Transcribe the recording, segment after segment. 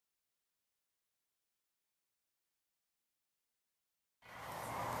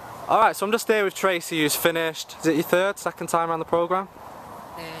Alright, so I'm just here with Tracey, who's finished. Is it your second time around the programme?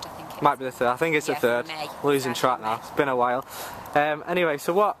 Third, I think it is. Might be the third. I think it's the third. May. Losing track now. It's been a while. Anyway,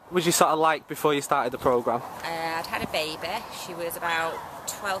 so what was you sort of like before you started the programme? I'd had a baby. She was about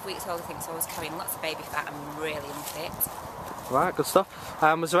 12 weeks old, I think, so I was carrying lots of baby fat and really unfit. Right, good stuff.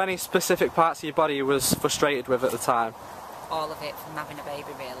 Was there any specific parts of your body you was frustrated with at the time? All of it from having a baby,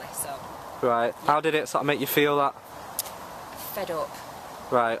 really. So. Right. Yeah. How did it sort of make you feel that? Fed up.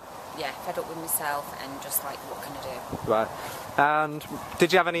 Right. Yeah, fed up with myself and just like, what can I do? Right. And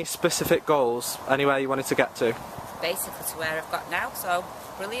did you have any specific goals? Anywhere you wanted to get to? Basically to where I've got now, so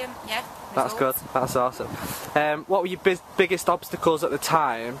brilliant, yeah. That's good, that's awesome. What were your biggest obstacles at the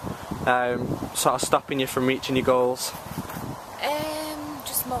time, sort of stopping you from reaching your goals?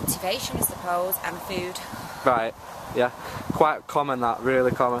 Just motivation, I suppose, and food. Right, yeah. Quite common that,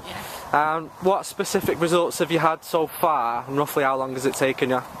 really common. Yeah. What specific results have you had so far, and roughly how long has it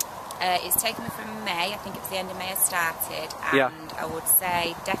taken you? It's taken me from May, I think it was the end of May I started, and yeah. I would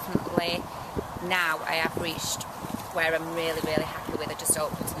say definitely now I have reached where I'm really, really happy with it, just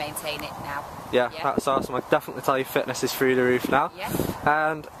hoping to maintain it now. Yeah, that's awesome. I definitely tell you fitness is through the roof now. Yeah.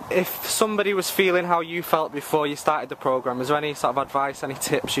 And if somebody was feeling how you felt before you started the programme, is there any sort of advice, any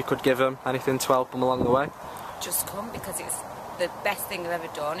tips you could give them, anything to help them along the way? Just come, because it's the best thing I've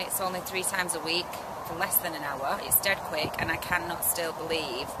ever done. It's only 3 times a week for less than an hour. It's dead quick, and I cannot still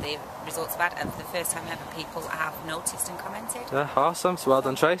believe the results I've had, and for the first time ever people have noticed and commented. Yeah, awesome. So well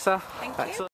done, Tracey. Thank you.